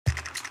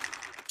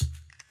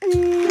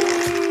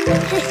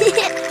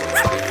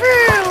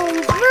Vroom,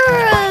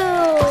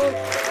 vroom.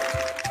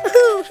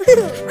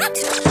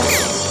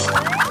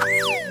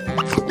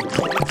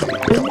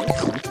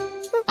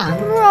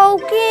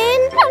 Broken.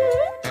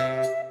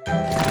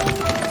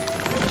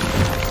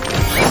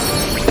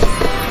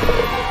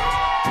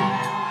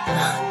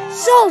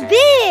 So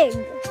big.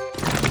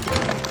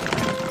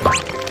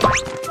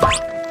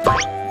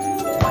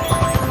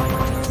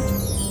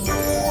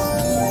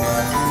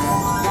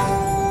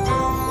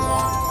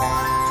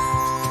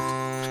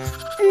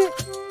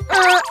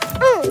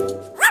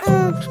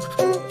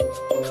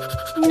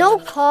 No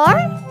car?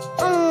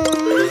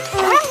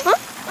 Huh?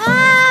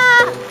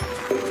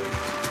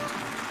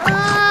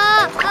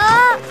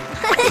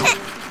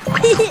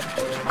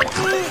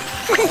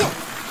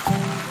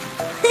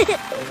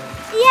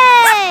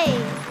 Yay!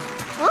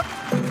 Huh?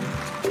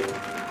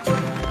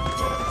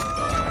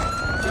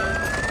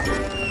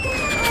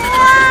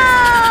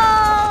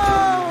 Whoa!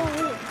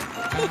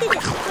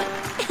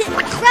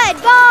 Red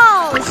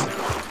balls!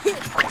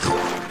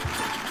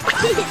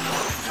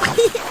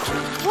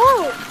 Whoa!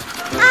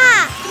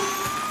 Ah!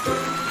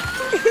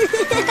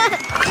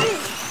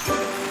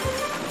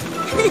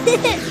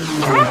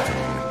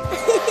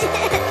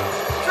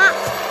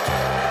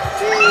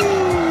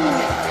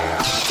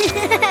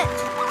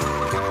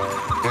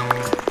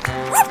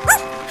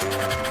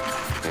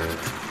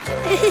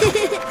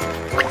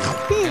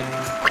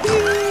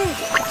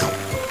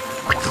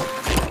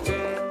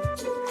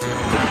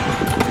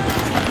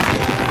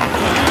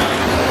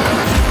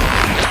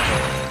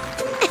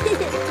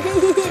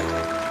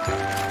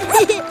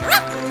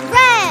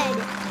 Red!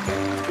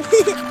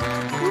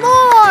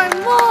 More!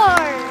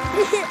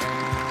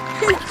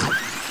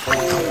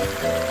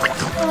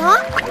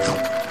 Huh?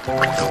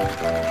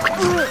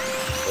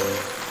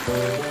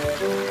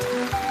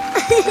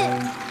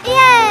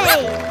 Yay!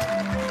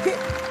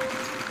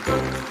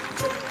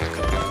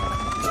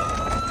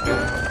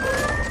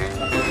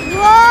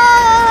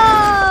 Whoa!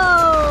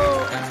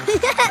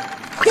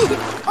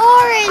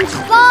 Orange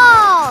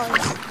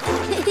balls!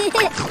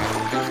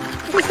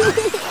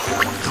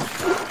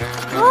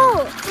 Oh,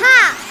 ha!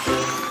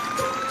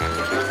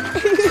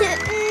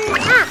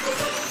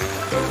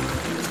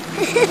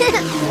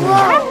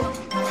 Whoa!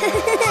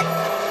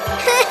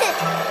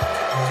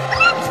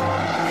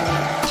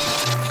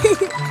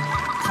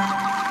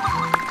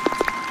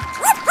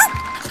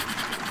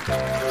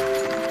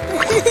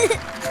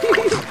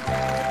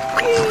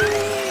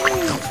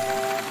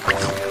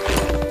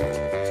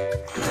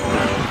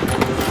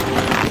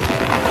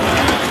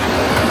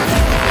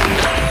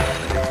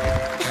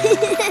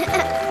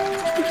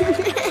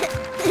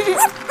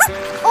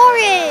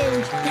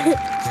 Orange!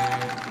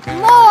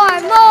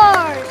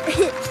 More!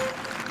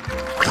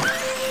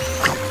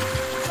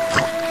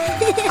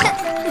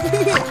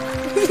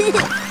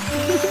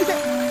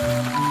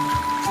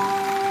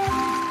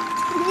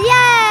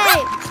 Yay!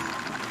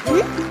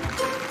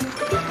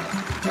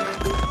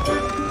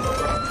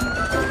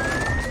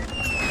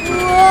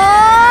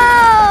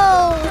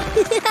 Whoa!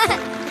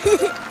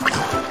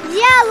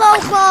 Yellow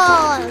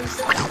balls!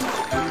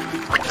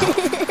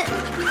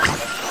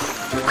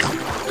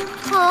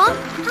 Huh?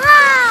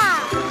 Ah!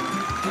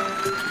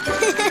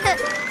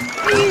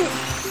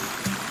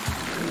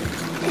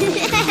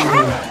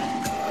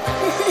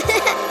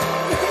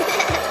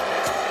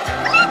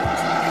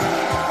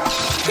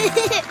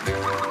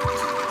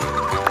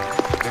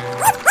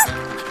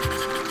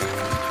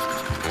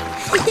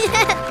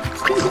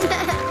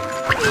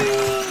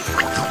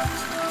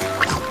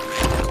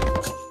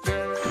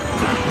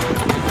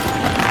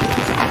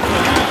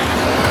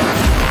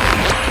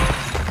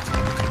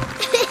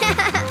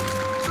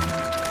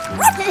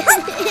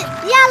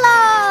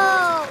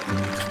 Yellow!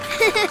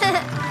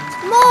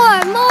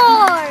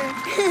 More!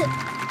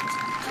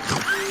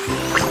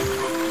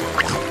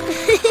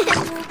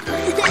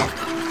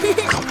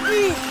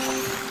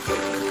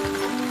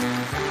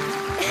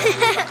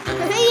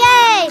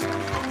 Yay!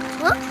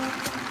 Huh?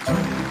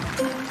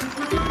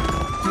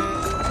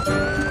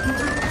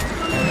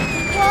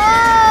 Whoa!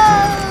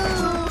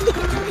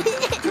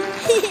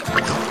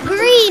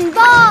 Green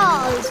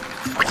balls!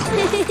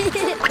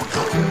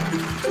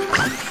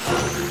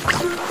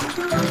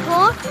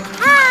 Huh?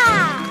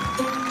 Ah!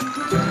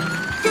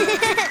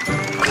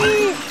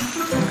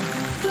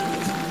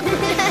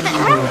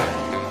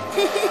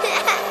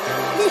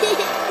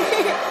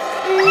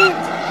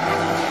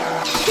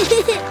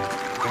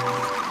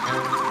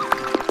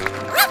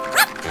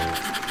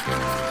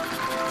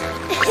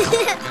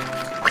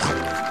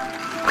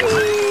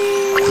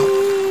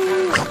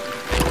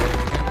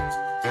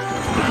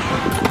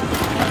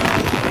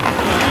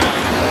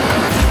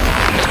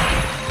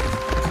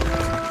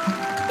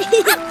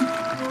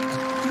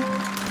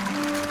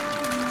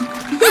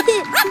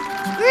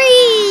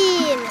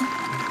 Green!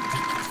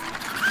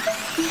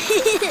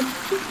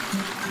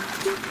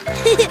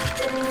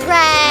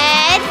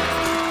 Red,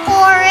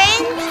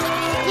 orange,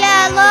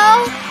 yellow,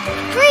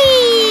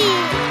 green!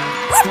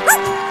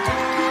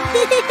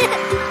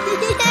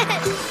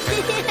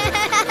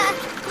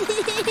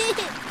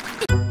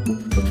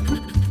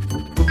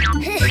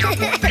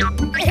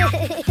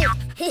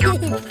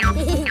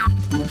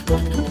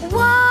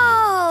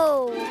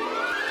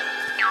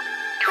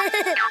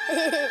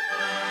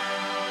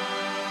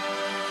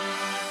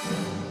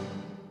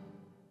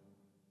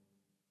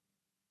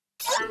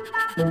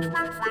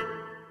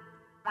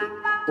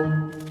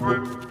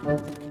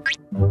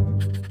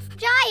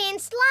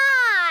 Giant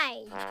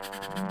slide.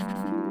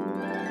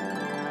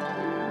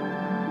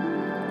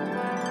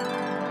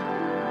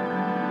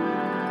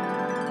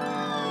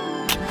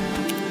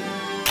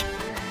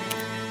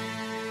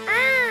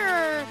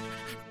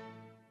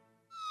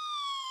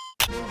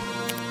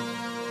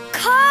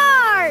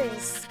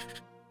 Cars.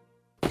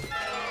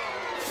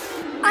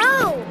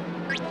 Oh.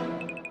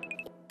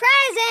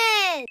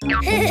 Present.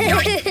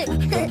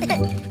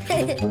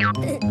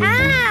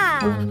 Oh.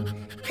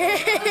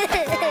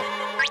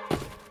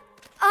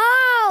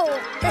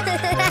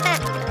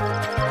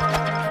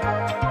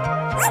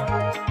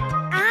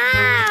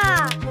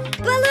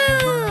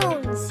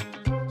 Balloons.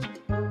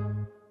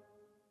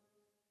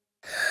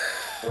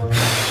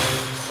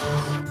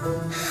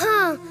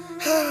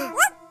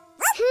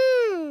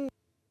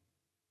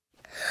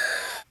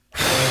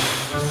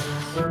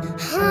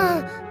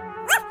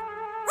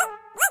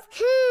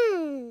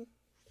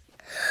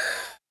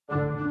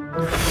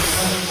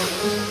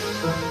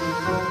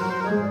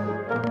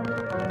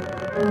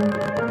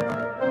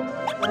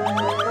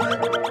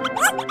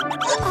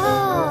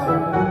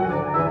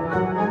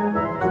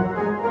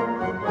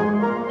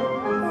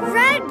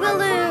 Red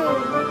balloon.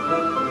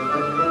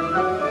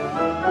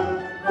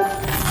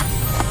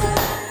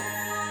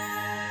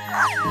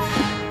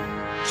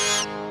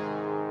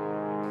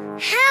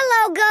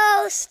 Hello,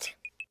 ghost.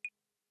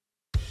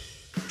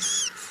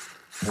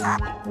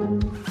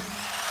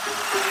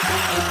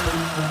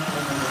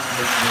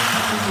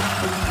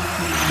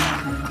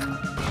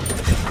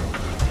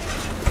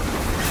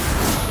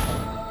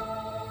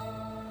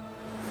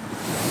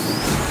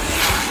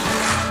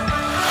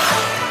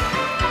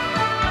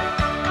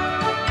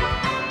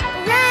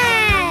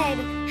 Red.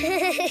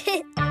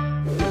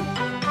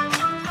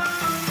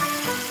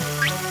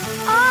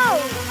 Oh,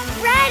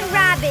 red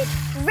rabbit,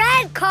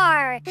 red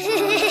car.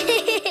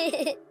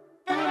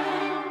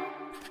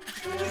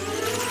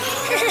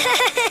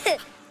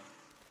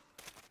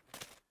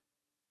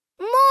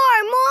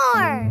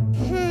 More.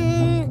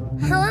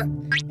 Huh?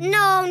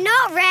 No,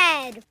 not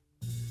red.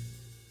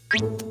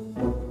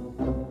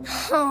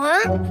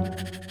 Huh?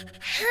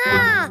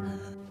 Huh?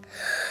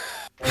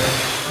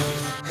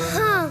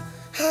 Huh?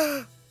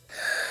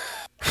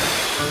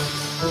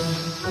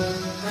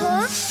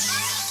 Huh?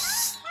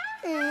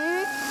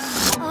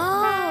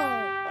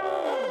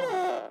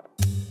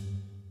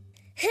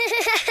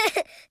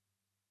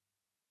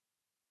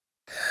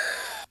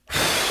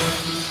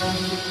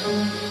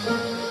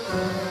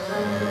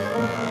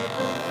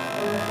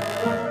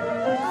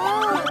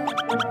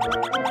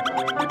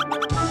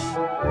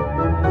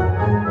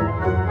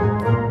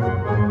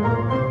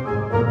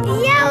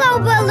 Yellow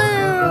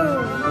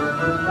balloon.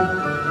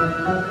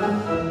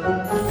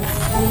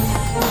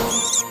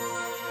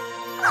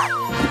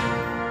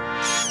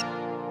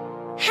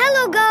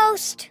 Hello,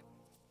 ghost.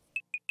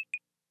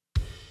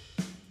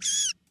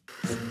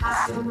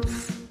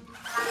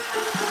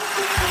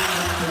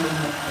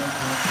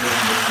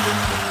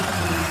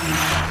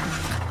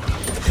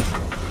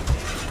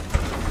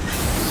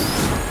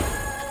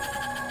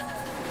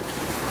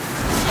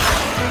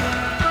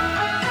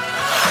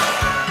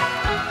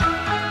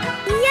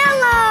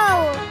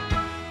 Yellow.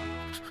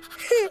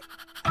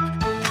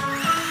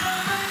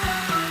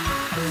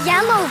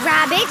 Yellow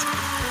rabbit.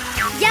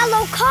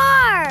 Yellow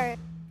car.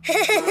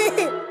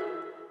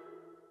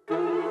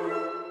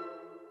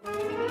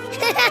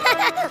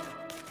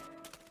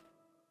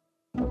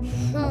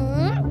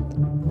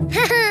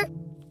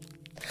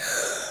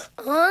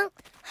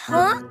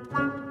 Huh?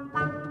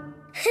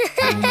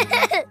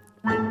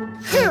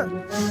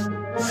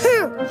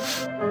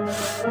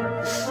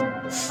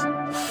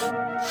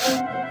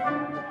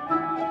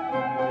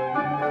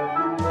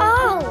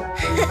 Oh!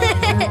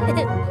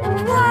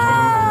 Whoa!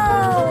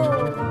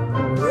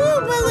 Blue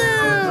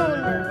balloon!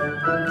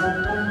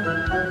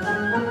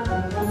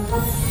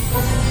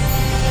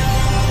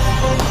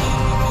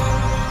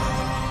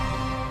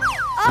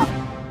 Oh!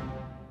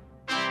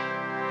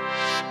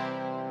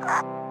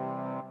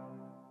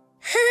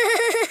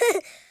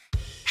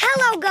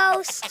 Hello,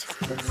 ghost.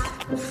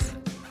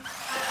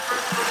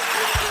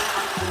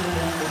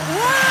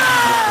 Whoa!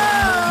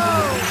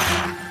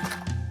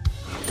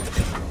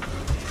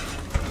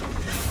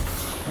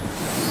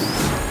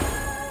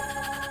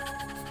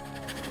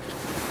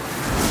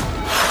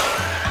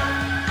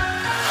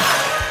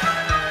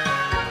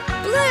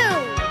 Blue.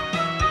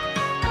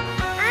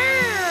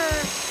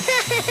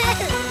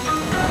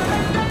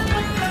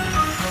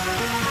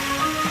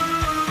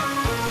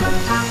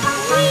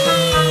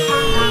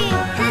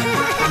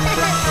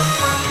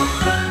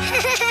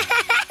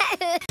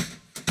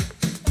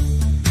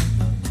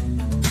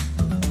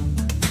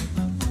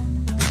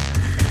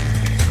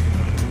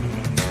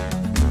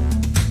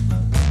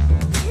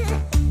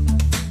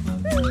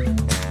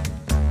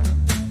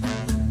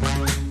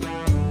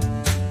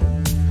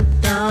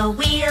 The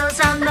wheels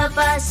on the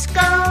bus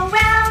go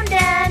round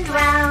and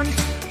round,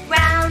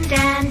 round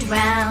and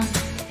round,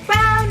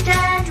 round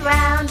and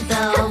round.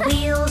 The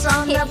wheels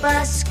on the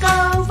bus go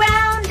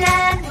round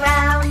and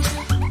round.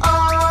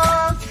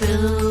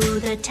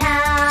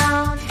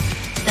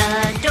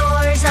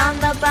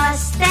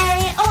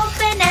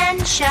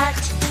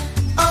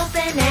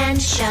 open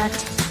and shut.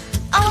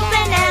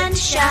 Open and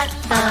shut.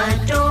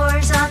 The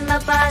doors on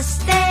the bus,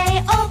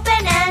 they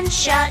open and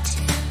shut.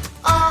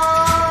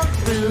 All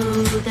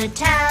through the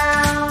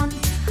town.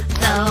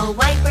 The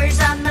wipers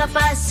on the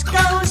bus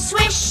go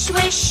swish,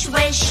 swish,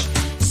 swish.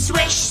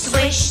 Swish,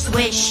 swish,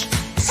 swish.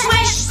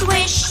 Swish,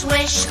 swish,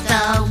 swish.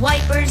 The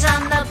wipers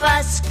on the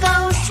bus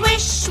go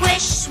swish,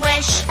 swish,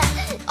 swish.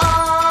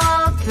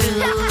 All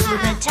through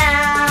the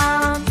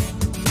town.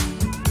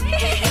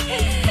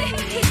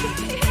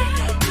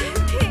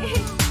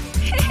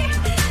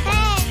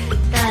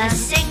 The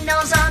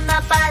signals on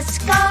the bus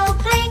go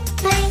blink,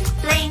 blink,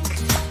 blink.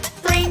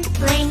 Blink,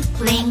 blink,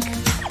 blink.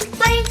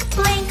 Blink,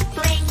 blink,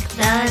 blink.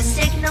 The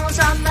signals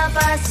on the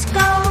bus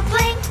go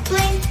blink,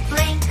 blink,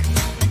 blink.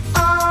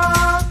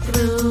 All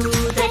through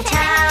the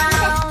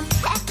town.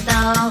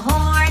 The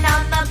horn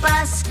on the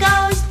bus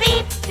goes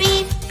beep,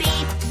 beep,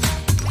 beep.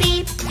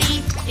 Beep,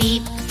 beep,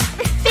 beep.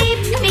 Beep,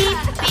 beep,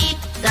 beep.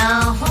 The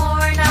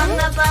horn on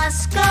the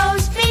bus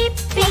goes beep,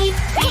 beep,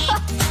 beep.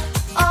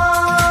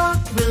 All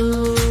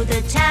through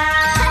the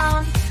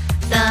town.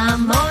 The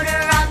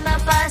motor on the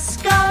bus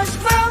goes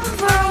vroom,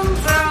 vroom,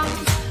 vroom.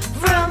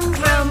 Vroom,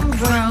 vroom,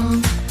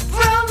 vroom.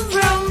 Vroom,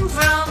 vroom,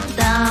 vroom.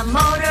 The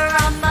motor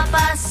on the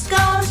bus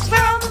goes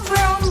vroom,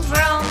 vroom,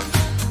 vroom.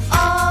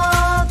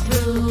 All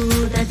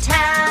through the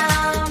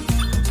town.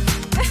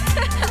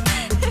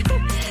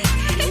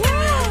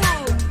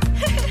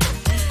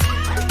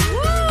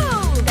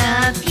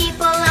 The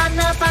people on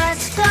the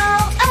bus go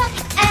up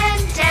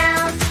and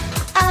down.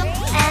 Up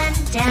and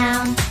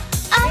down.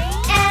 Up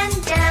and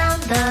down.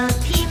 The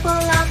people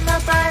on the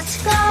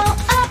bus go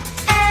up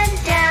and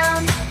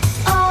down.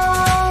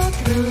 All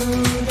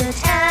through the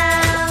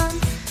town.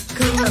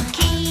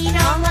 Cuquín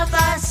on the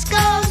bus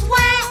goes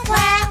wah,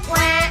 wah,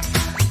 wah.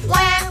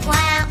 Wah,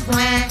 wah,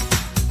 wah.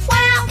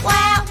 Wah,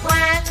 wah,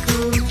 wah.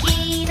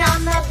 Cuquín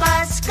on the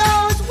bus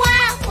goes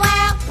wah,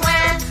 wah,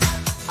 wah.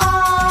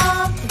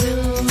 All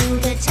through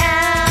the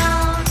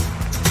town.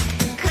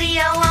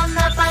 Cleo on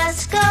the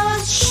bus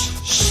goes shh,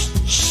 shh,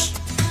 shh.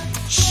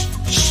 Shh,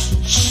 shh,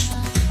 shh.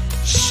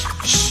 Shh,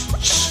 shh,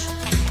 shh.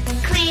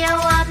 Cleo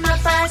on the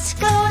bus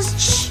goes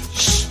shh,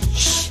 shh,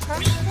 shh.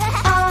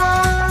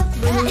 All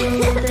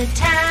through the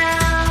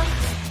town.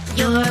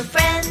 Your